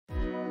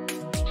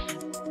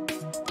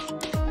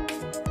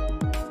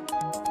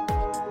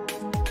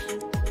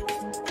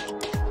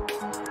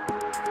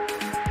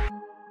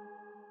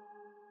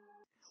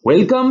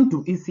Welcome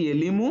to EC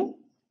Elimu,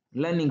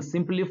 Learning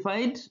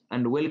Simplified,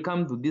 and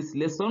welcome to this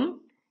lesson.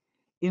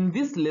 In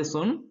this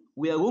lesson,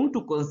 we are going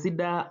to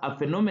consider a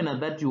phenomenon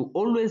that you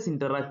always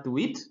interact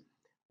with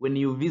when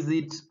you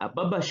visit a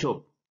barber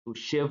shop to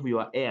shave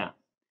your hair.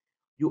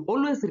 You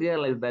always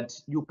realize that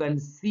you can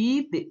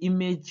see the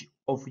image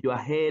of your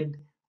head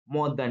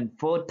more than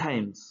 4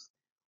 times.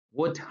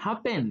 What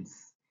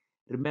happens?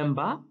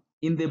 Remember,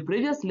 in the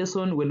previous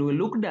lesson when we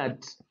looked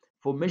at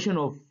formation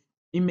of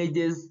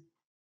images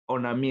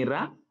on a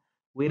mirror,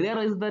 we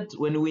realized that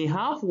when we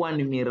have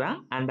one mirror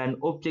and an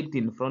object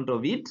in front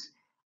of it,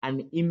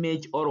 an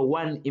image or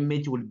one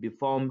image will be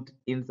formed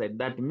inside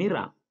that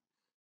mirror.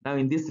 Now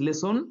in this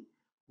lesson,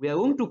 we are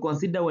going to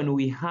consider when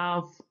we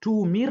have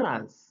two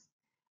mirrors,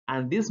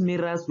 and these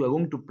mirrors we are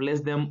going to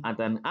place them at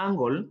an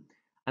angle,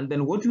 and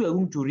then what we are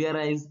going to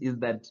realize is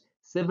that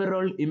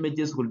several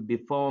images will be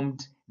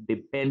formed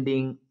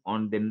depending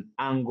on the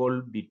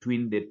angle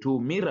between the two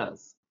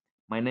mirrors.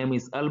 My name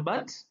is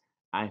Albert.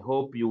 I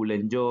hope you will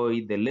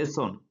enjoy the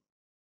lesson.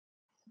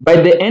 By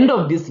the end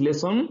of this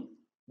lesson,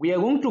 we are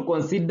going to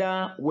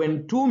consider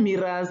when two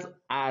mirrors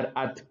are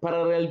at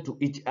parallel to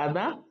each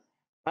other.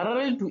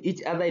 Parallel to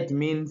each other, it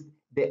means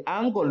the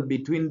angle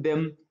between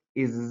them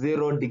is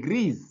 0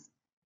 degrees.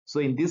 So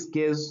in this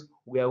case,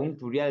 we are going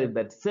to realize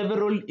that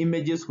several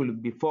images will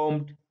be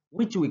formed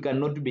which we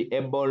cannot be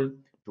able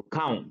to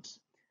count.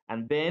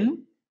 And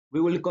then we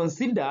will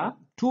consider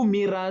two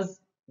mirrors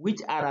which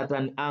are at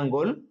an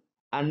angle,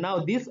 and now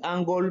this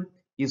angle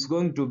is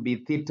going to be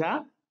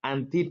theta,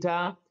 and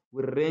theta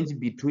will range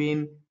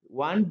between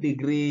 1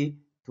 degree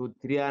to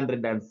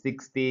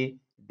 360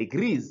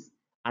 degrees.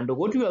 And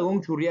what we are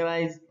going to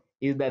realize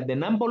is that the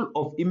number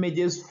of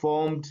images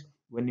formed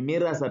when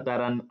mirrors are at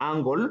an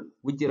angle,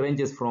 which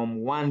ranges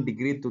from 1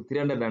 degree to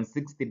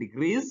 360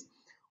 degrees,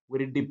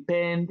 will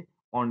depend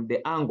on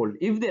the angle.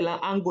 If the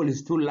angle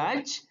is too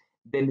large,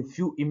 then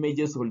few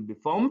images will be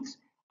formed,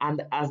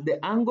 and as the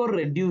angle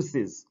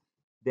reduces,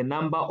 the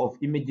number of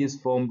images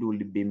formed will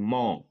be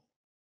more.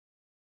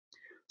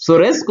 So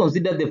let's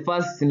consider the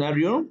first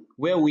scenario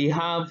where we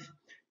have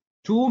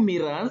two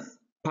mirrors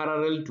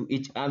parallel to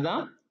each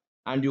other,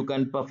 and you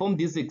can perform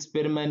this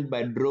experiment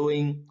by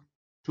drawing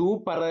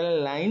two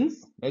parallel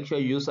lines. Make sure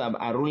you use a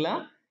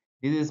ruler.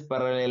 This is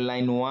parallel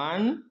line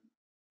 1,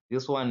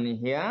 this one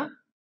here,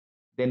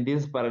 then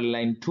this is parallel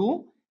line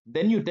 2.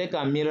 Then you take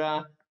a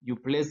mirror, you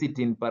place it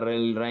in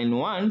parallel line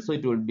 1, so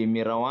it will be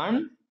mirror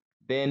 1.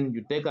 Then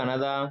you take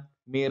another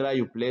mirror,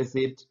 you place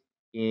it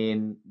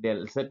in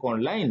the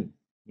second line,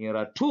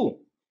 mirror 2.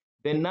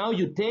 Then now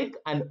you take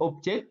an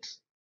object,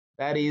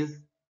 that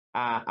is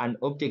an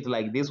object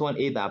like this one,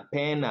 either a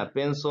pen, a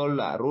pencil,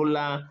 a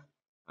ruler,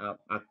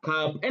 a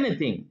cup,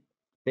 anything.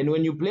 Then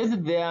when you place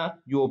it there,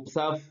 you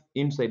observe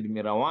inside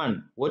mirror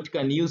 1. What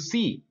can you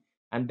see?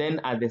 And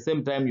then at the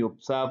same time you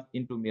observe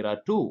into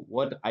mirror 2.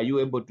 What are you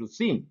able to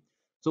see?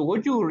 So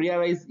what you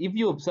realize, if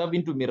you observe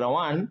into mirror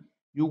 1,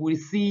 you will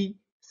see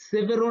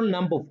several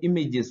number of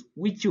images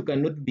which you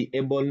cannot be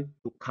able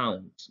to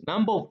count.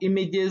 Number of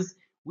images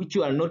which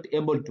you are not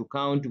able to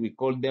count, we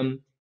call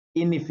them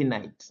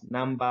infinite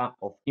number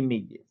of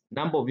images.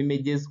 Number of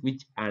images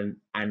which are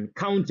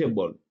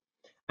uncountable.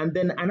 And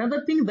then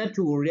another thing that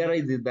you will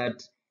realize is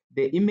that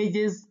the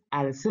images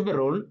are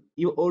several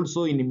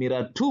also in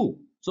mirror 2.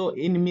 So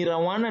in mirror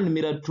 1 and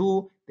mirror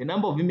 2, the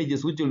number of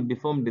images which will be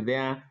formed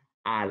there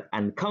are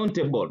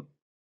uncountable.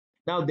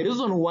 Now the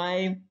reason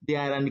why they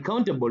are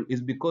uncountable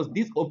is because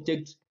this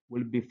object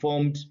will be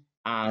formed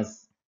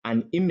as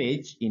an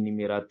image in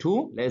mirror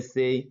 2. Let's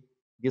say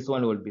this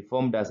one will be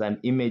formed as an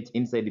image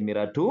inside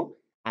mirror 2,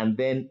 and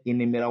then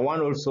in mirror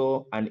 1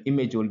 also an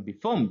image will be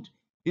formed.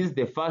 This is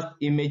the first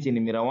image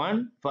in mirror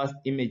 1, first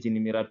image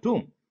in mirror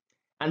 2.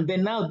 And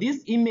then now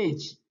this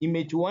image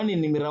 1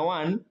 in mirror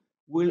 1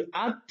 will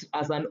act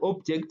as an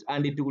object,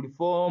 and it will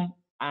form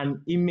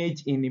an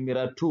image in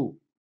mirror 2.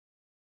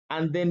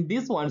 And then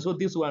this one, so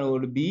this one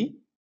will be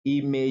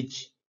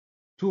image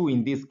 2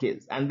 in this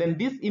case. And then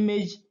this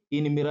image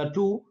in mirror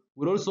 2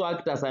 will also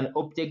act as an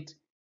object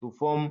to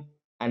form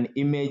an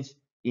image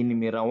in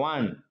mirror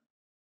 1.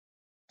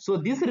 So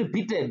this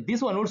repeated,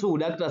 this one also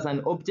would act as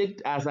an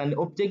object,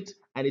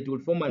 and it will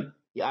form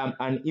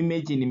an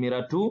image in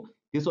mirror 2.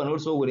 This one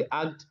also will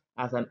act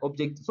as an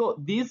object.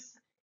 So this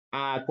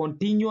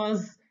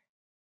continuous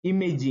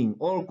imaging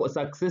or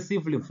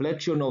successive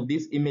reflection of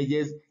these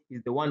images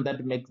is the one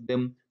that makes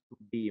them to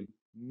be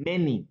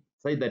many,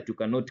 such that you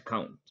cannot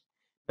count.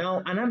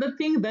 Now another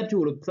thing that you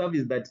will observe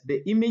is that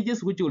the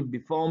images which will be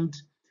formed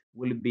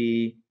will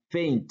be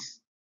faint.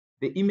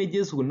 The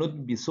images will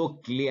not be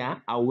so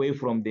clear away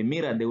from the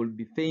mirror. They will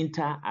be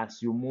fainter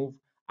as you move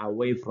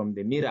away from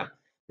the mirror.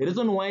 The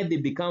reason why they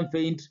become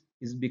faint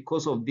is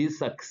because of this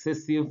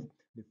successive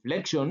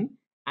reflection.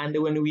 And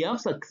when we have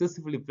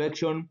successive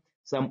reflection,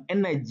 some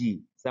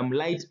energy, some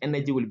light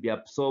energy will be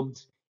absorbed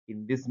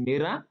in this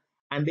mirror.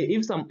 And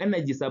if some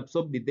energy is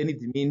absorbed, then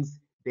it means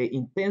the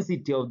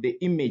intensity of the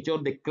image or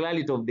the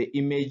clarity of the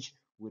image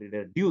will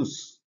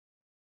reduce.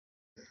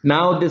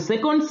 Now, the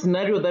second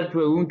scenario that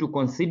we're going to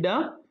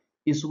consider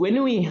is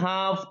when we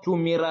have two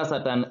mirrors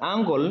at an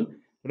angle.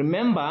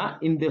 Remember,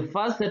 in the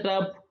first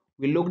setup,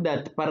 we looked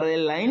at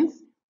parallel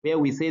lines where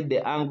we said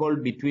the angle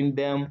between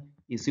them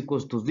is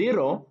equals to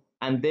 0,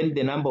 and then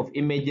the number of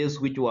images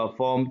which were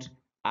formed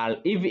are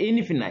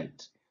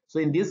infinite. So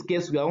in this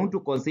case, we are going to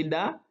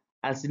consider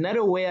a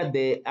scenario where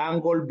the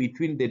angle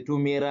between the two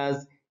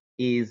mirrors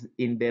is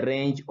in the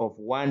range of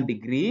 1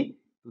 degree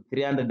to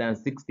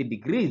 360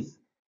 degrees.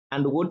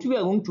 And what we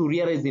are going to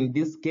realize in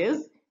this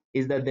case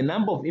is that the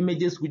number of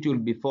images which will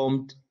be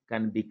formed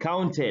can be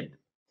counted.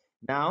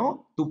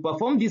 Now, to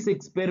perform this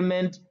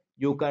experiment,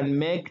 you can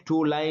make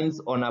two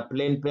lines on a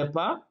plain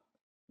paper,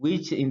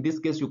 which in this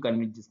case you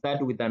can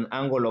start with an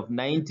angle of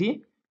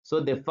 90. So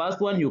the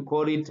first one, you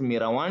call it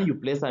mirror 1, you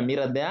place a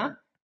mirror there.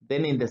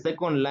 Then in the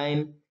second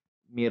line,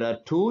 mirror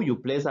 2, you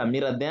place a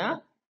mirror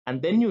there.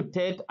 And then you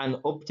take an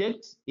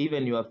object,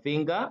 even your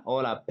finger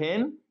or a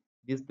pen,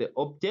 this is the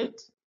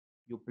object,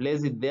 you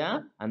place it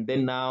there, and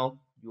then now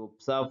you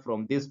observe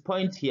from this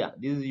point here.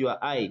 This is your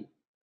eye.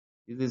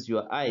 This is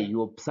your eye.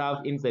 You observe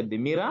inside the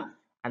mirror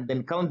and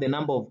then count the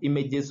number of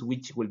images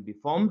which will be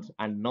formed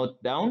and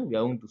note down. We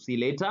are going to see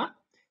later.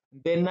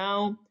 Then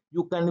now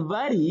you can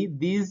vary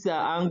this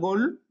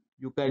angle.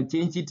 You can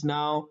change it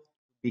now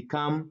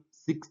become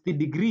 60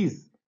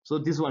 degrees. So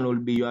this one will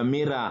be your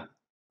mirror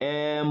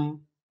M3,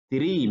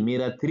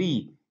 mirror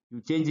 3.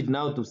 You change it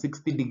now to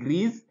 60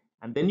 degrees,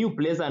 and then you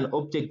place an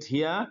object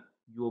here.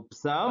 You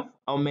observe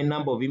how many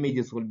number of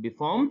images will be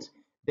formed.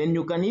 Then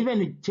you can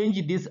even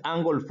change this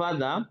angle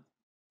further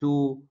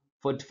to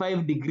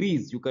 45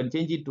 degrees. You can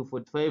change it to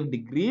 45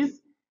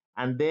 degrees,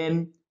 and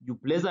then you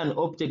place an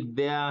object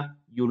there.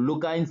 You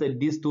look inside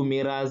these two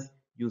mirrors,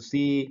 you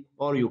see,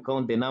 or you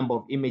count the number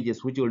of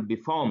images which will be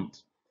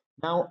formed.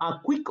 Now, a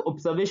quick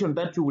observation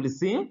that you will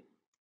see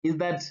is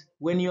that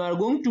when you are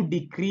going to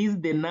decrease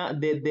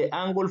the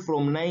angle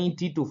from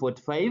 90 to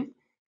 45,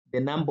 the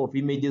number of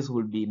images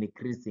will be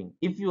increasing.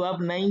 If you have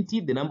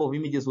 90, the number of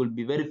images will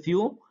be very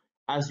few.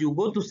 As you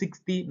go to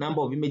 60,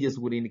 number of images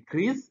will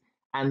increase.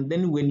 And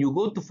then when you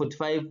go to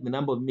 45, the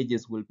number of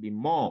images will be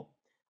more.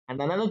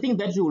 And another thing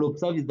that you will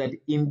observe is that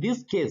in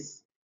this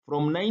case,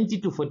 from 90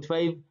 to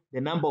 45,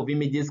 the number of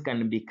images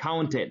can be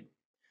counted.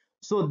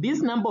 So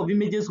this number of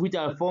images which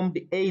are formed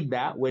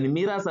either when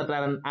mirrors are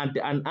at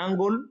an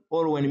angle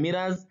or when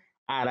mirrors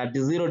are at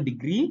 0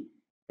 degree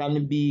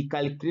can be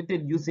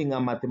calculated using a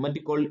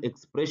mathematical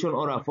expression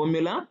or a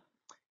formula,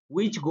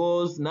 which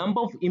goes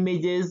number of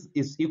images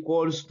is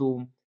equals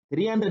to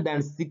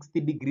 360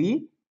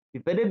 degree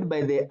divided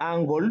by the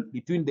angle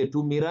between the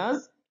two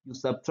mirrors. You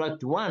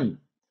subtract 1.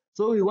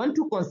 So we want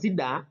to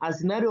consider a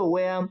scenario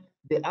where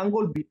the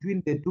angle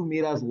between the two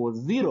mirrors was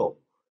 0.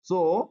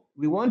 So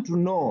we want to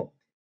know,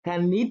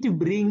 can it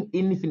bring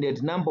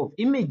infinite number of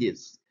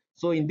images?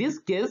 So in this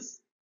case,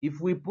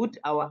 if we put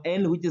our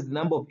n, which is the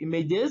number of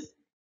images,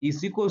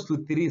 is equals to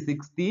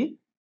 360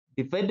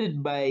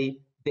 divided by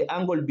the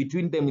angle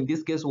between them, in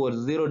this case was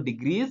 0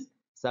 degrees,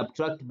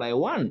 subtract by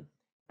 1.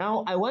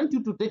 Now I want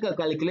you to take a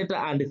calculator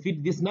and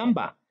feed this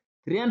number,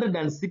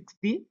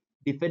 360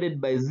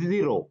 divided by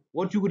 0.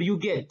 What will you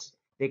get?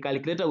 The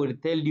calculator will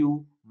tell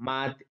you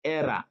math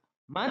error.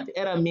 Math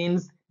error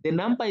means the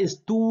number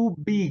is too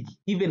big,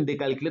 even the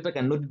calculator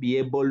cannot be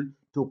able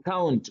to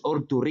count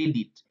or to read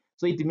it.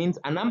 So it means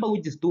a number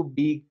which is too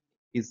big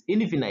is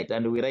infinite,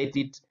 and we write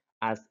it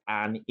as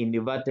an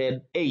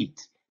inverted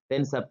 8,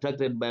 then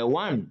subtracted by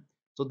 1.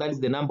 So that is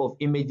the number of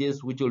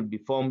images which will be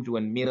formed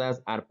when mirrors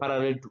are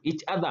parallel to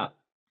each other.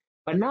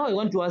 But now I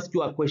want to ask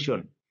you a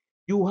question.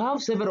 You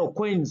have several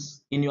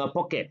coins in your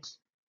pocket.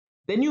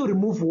 Then you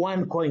remove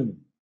one coin.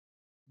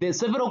 The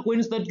several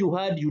coins that you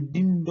had, you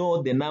didn't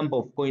know the number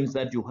of coins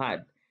that you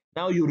had.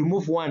 Now you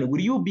remove one.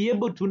 Will you be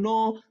able to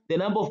know the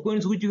number of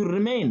coins which will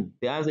remain?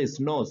 The answer is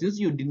no. Since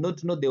you did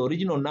not know the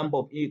original number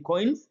of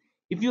coins,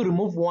 if you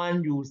remove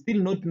one, you will still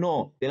not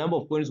know the number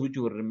of coins which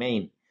will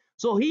remain.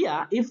 So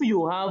here, if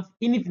you have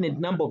infinite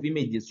number of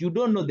images, you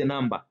don't know the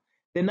number.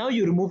 Then now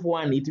you remove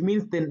one, it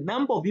means the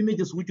number of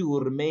images which will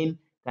remain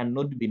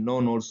cannot be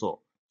known also.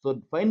 So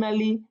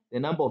finally, the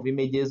number of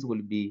images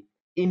will be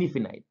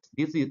infinite.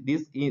 This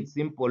is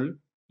simple.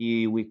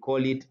 We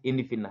call it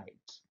infinite.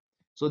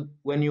 So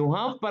when you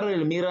have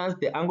parallel mirrors,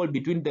 the angle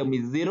between them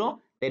is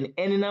 0. Then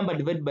any number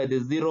divided by the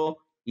 0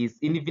 is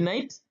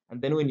infinite.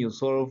 And then when you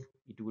solve,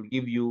 it will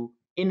give you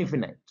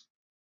infinite.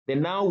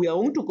 Then now we are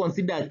going to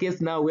consider a case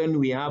now when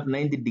we have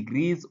 90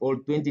 degrees or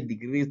 20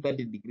 degrees,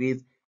 30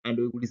 degrees, and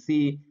we will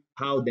see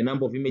how the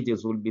number of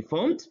images will be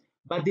formed.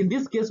 But in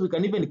this case, we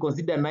can even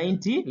consider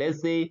 90.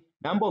 Let's say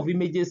number of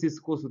images is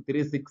equal to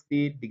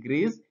 360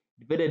 degrees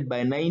divided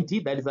by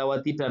 90. That is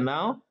our theta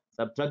now,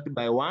 subtracted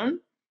by 1.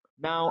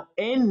 Now,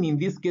 n in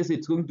this case,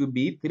 it's going to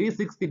be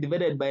 360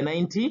 divided by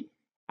 90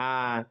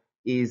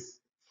 is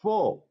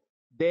 4.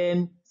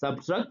 Then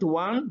subtract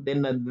 1,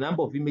 then the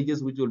number of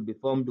images which will be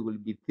formed will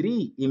be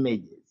 3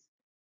 images.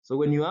 So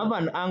when you have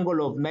an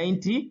angle of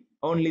 90,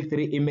 only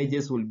 3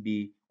 images will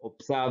be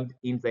observed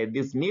inside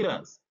these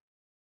mirrors.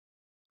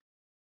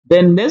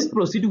 Then let's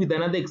proceed with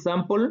another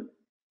example.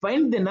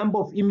 Find the number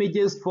of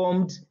images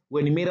formed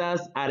when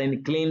mirrors are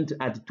inclined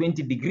at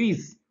 20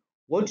 degrees.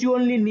 What you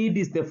only need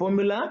is the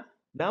formula.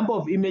 Number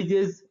of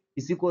images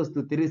is equals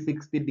to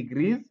 360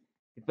 degrees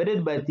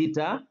divided by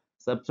theta,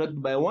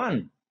 subtract by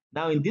 1.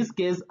 Now in this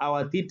case,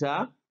 our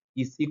theta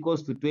is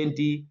equals to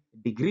 20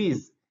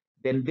 degrees.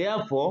 Then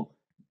therefore,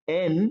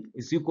 n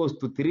is equals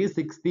to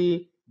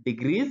 360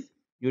 degrees.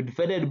 You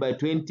divided by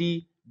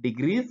 20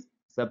 degrees,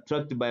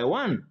 subtract by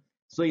 1.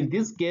 So in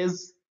this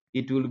case,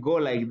 it will go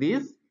like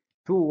this.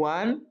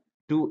 1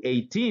 to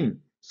 18.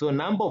 So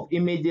number of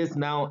images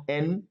now,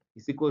 n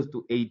is equals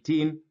to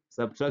 18,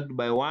 subtract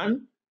by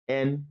 1,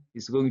 n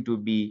is going to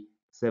be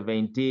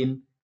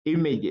 17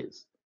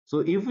 images.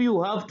 So if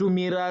you have two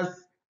mirrors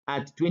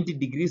at 20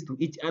 degrees to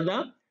each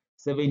other,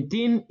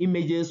 17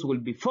 images will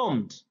be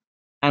formed.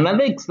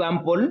 Another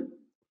example,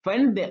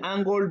 find the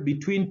angle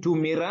between two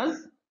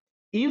mirrors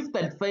if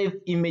 35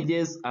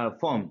 images are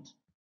formed.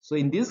 So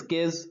in this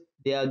case,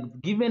 they are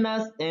given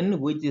us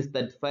n, which is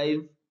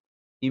 35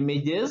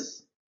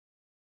 images.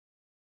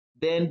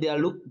 Then they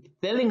are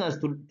telling us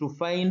to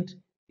find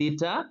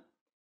theta.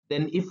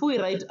 Then if we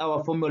write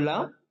our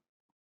formula,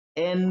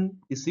 n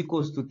is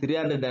equals to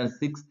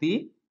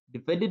 360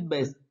 divided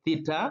by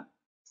theta,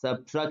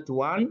 subtract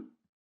 1.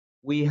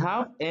 We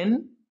have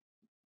n,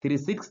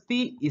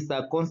 360 is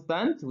a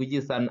constant, which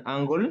is an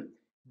angle.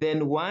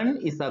 Then 1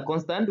 is a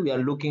constant, we are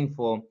looking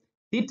for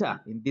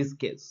theta in this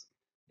case.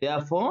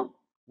 Therefore,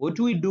 what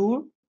we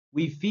do,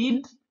 we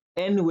feed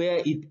n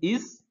where it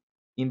is.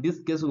 In this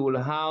case, we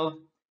will have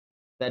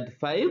that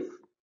 5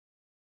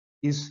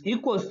 is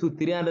equals to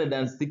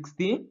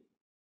 360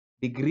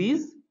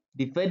 degrees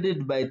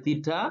divided by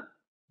theta,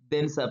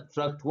 then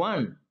subtract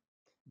 1.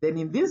 Then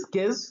in this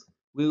case,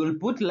 we will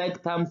put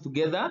like terms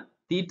together.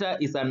 Theta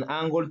is an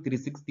angle,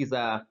 360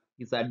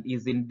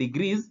 is in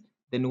degrees,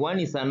 then 1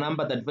 is a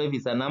number, 35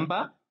 is a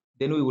number.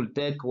 Then we will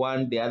take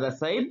 1 the other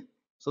side,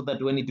 so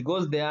that when it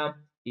goes there,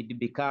 it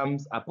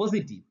becomes a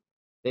positive.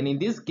 Then in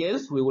this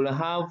case, we will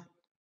have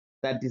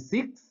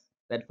 36,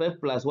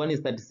 35 plus 1 is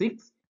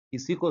 36,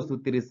 is equals to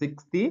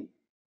 360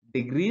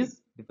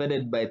 degrees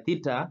divided by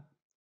theta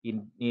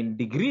in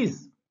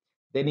degrees.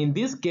 Then in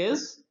this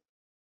case,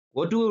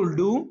 what we will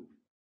do,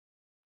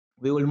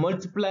 we will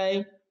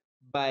multiply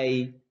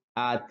by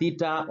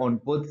theta on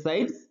both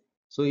sides.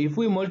 So if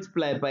we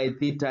multiply by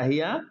theta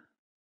here,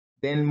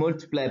 then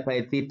multiply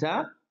by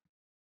theta,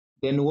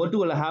 then what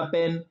will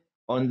happen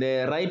on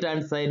the right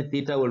hand side,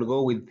 theta will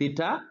go with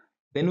theta,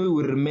 then we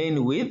will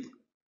remain with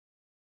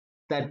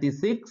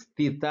 36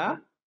 theta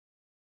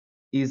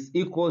is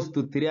equals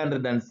to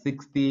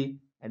 360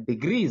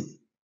 degrees.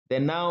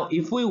 Then now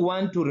if we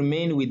want to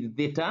remain with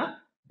theta,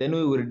 then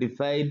we will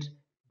divide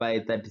by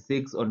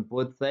 36 on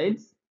both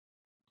sides,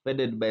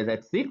 divided by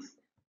 36.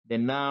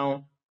 Then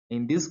now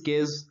in this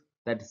case,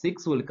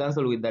 36 will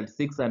cancel with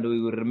 36 and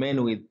we will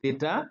remain with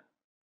theta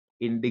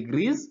in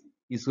degrees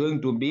is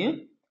going to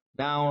be,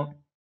 now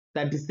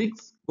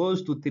 36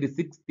 goes to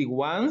 360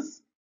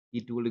 once,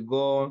 it will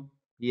go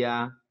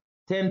here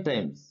 10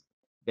 times.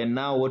 Then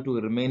now what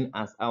will remain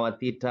as our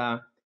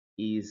theta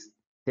is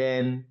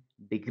 10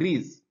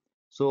 degrees.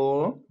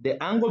 So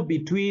the angle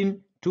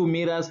between two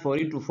mirrors for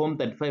it to form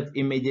 35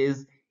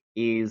 images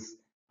is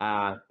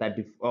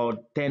 30 or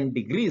 10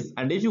 degrees.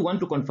 And if you want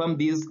to confirm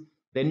this,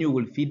 then you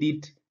will feed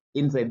it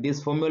inside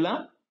this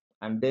formula,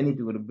 and then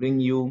it will bring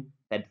you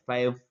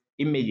 35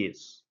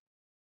 images.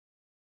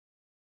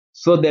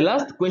 So the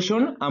last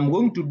question, I'm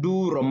going to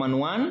do Roman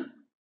 1,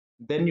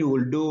 then you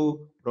will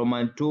do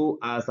Roman 2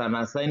 as an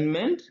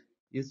assignment.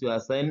 This is your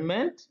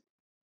assignment.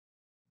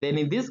 Then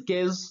in this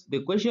case,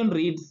 the question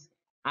reads,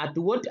 at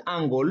what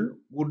angle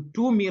would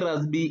two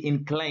mirrors be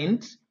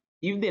inclined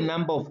if the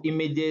number of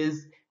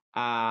images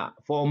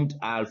formed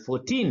are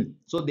 14?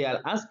 So they are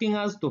asking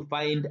us to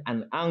find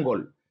an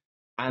angle,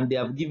 and they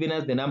have given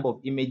us the number of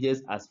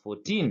images as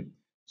 14.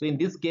 So in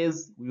this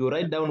case, you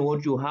write down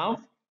what you have.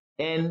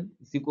 N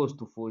is equals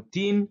to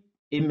 14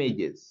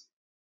 images.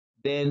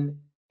 Then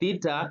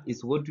theta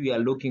is what we are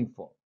looking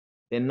for.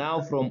 Then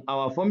now from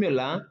our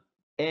formula,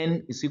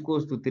 n is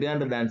equals to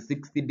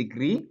 360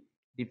 degree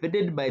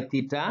divided by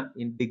theta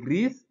in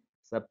degrees,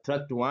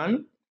 subtract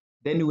 1.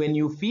 Then when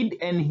you feed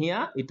n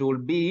here, it will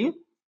be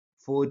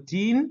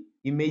 14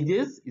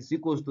 images is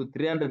equals to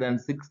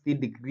 360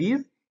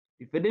 degrees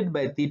divided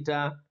by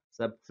theta,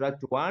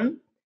 subtract 1.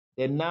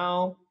 Then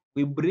now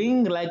we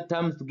bring like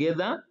terms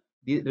together.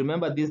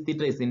 Remember, this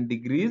theta is in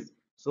degrees,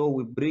 so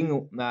we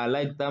bring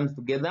like terms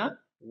together.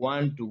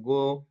 1 to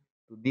go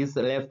to this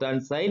left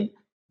hand side,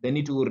 then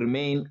it will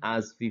remain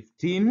as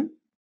 15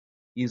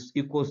 is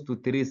equals to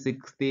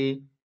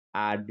 360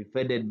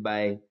 divided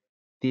by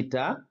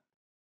theta.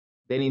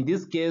 Then in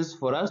this case,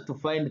 for us to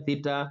find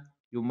theta,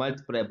 you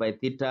multiply by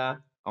theta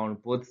on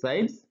both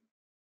sides,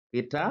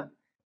 theta.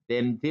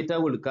 Then theta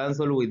will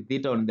cancel with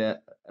theta on the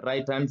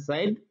right hand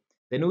side.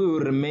 Then we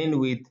will remain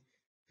with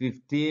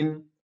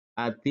 15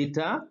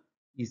 theta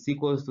is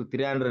equals to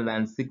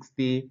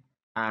 360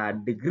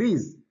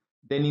 degrees.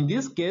 Then in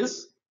this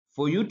case,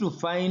 for you to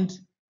find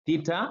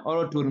theta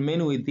or to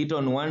remain with theta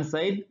on one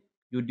side,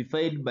 you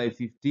divide by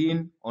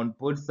 15 on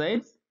both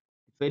sides,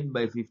 divide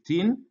by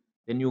 15,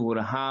 then you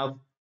will have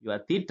your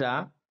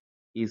theta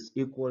is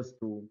equals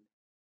to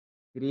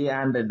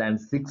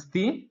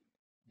 360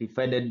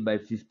 divided by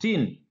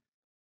 15.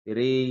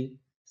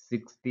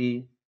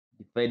 360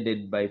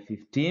 divided by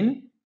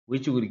 15,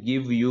 which will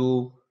give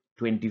you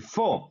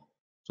 24.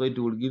 So it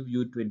will give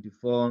you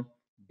 24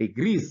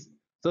 degrees.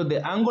 So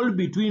the angle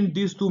between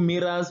these two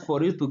mirrors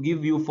for it to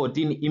give you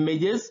 14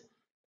 images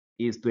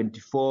is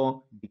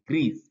 24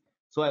 degrees.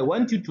 So I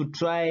want you to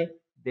try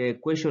the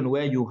question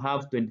where you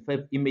have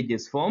 25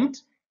 images formed,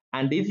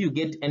 and if you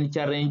get any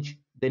challenge,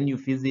 then you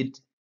visit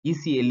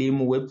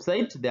ECLIM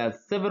website. There are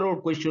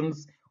several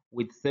questions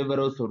with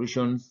several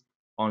solutions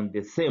on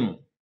the same.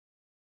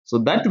 So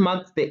that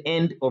marks the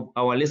end of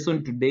our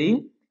lesson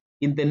today.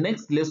 In the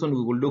next lesson,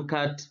 we will look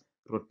at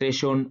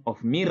rotation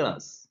of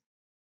mirrors.